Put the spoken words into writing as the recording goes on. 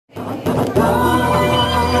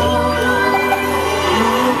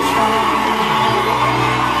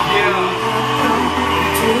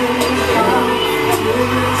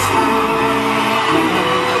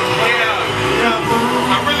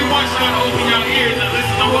y'all ears and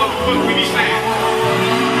listen to what the fuck we be saying.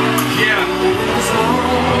 Yeah.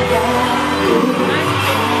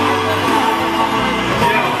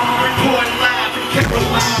 Reporting live and kept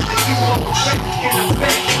alive. And you walk in the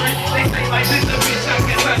factory. They say like this a bitch, I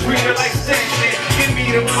guess I treat her like Sexton. Give me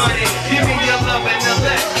the money, give me your love and the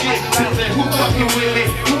less shit. Listen, who fucking with me?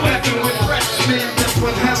 Who acting with freshmen? That's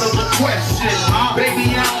one hell of a question.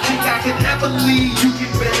 Baby, I don't think I can ever leave. You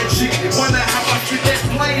get better cheat. Wonder how I fit that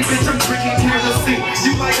plane, bitch. I'm drinking kerosene.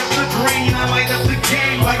 You light up the drain, I light up the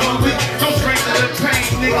game like a whip. Don't drink to the pain,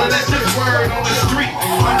 nigga. That's just word on the street.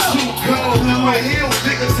 I'm too cold. My heels,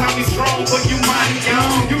 nigga, Tommy strong, but you mighty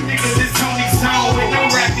young. You niggas is Tony Zone with no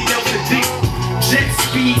rappy up the deep. Jet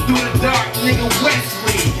speed through the dark, nigga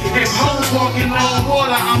Wesley. If hoes walking on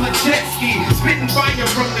water, I'm a jet ski. Spitting fire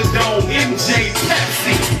from the dome, MJ,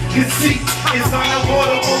 Pepsi. You see, it's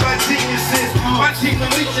unavoidable by geniuses. My team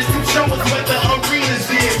of leeches can show us what the arenas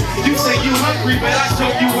is. You say you hungry, but I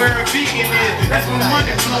show you where a vegan is. That's when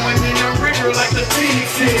money flowing in the river like the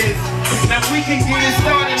Phoenix is. Now we can get it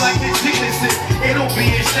started like the geniuses. It'll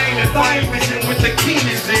be a shame if I ain't missing with the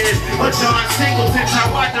keenness is. But John Singleton,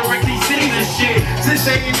 how I direct these scenes and shit. Since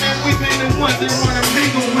saying that we've been the ones that wanna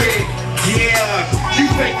mingle with. Yeah, you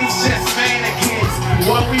think it's just mannequins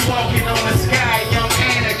while we walking on the sky, young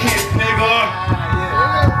Anakin, nigga.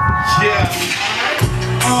 Yeah.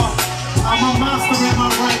 I'm a monster in my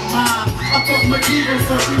right mind. I fuck Medieval,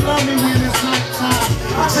 so she love me when it's nighttime.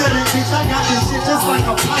 I tell that bitch I got this shit just like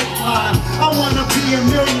a pipeline. I wanna be a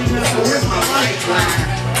millionaire, so here's my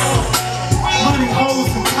lifeline. Money,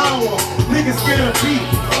 hoes, and power. Niggas scared of beat,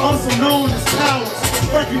 also known as cowards.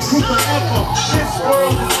 Working crew forever, this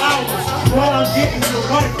world is ours. While I'm getting the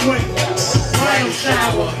right way, right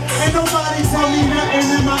shower. Ain't nobody tell me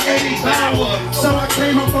nothing in my 80 power. So I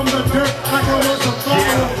came up from the dirt like I was a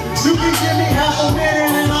flower. You can give me half a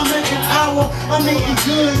minute and I'll make an hour. I'm eating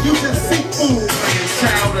good, you just seafood.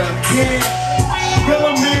 Chowder. Yeah. Kill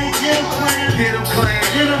a man, get him clan. Get him clan.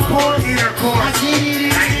 Get him course. Get him course. I get it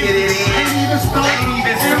in. I get it in. Ain't even start.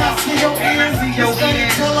 And I see your hands. Instead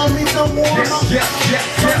of telling me to warm up.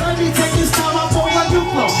 So let me take this time out for my new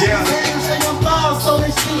flow. They say I'm foul, so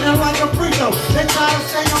they shooting like a free throw. They try to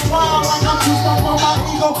say I'm wild, like I'm too strong for my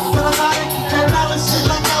ego. But I gotta keep that knowledge shit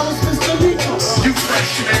like I was Mr. Rico. You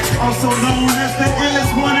freshman. Also known as the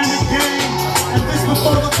illest one in the game. And this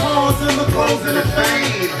before the cause and the close of the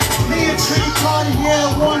fame. Me and Tree Cartier,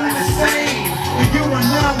 one and the same. And you are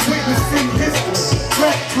now witnessing history.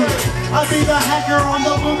 I be the hacker on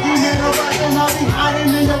the boogie, nigga, and I be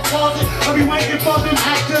hiding in your closet. I be waiting for them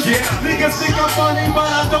actors. Niggas think I'm funny, but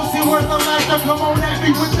I don't see worth the laughter. Come on at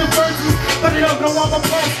me with the verses, but they don't know I'm a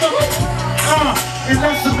pastor. And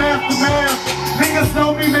that's the aftermath. Niggas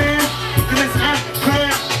know me, man, and it's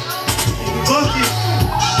aftercraft. Bucket,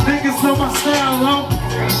 niggas know my style, huh?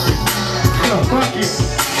 Bucket,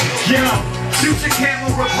 yeah. Shoot your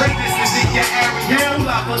camera, greatness is in your area. Pull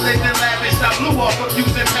out for living lavish. I blew off of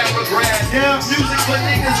using paragraphs. Music for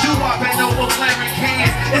niggas do up and over flaring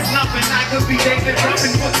cans. It's nothing I could be David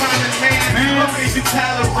Ruffin for common man. What makes you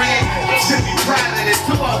tolerant? You should be proud of this.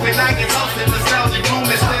 Too often I get lost in nostalgic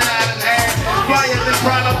moments that I done had. Flyer the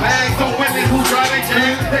product bags on women who driving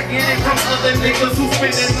jams. They get it from other niggas who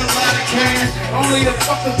spending a lot of cash. Only the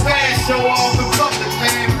fucking fans show off in public,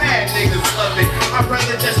 man. Mad niggas love it. I'd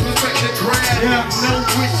rather just respect the crowd. No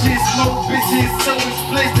witches, no bitches, so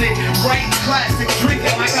explicit. Writing classic,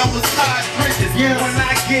 drinking like I was Todd Bridges. When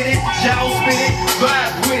I get it, y'all spit it,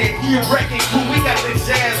 vibe with it. Wrecking cool, we got the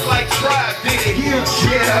jazz like Tribe did it.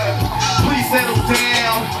 Please settle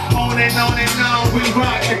down. On and on, we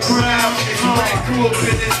rock the crowd. It's right through up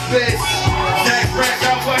in this bitch. Jack Sprat.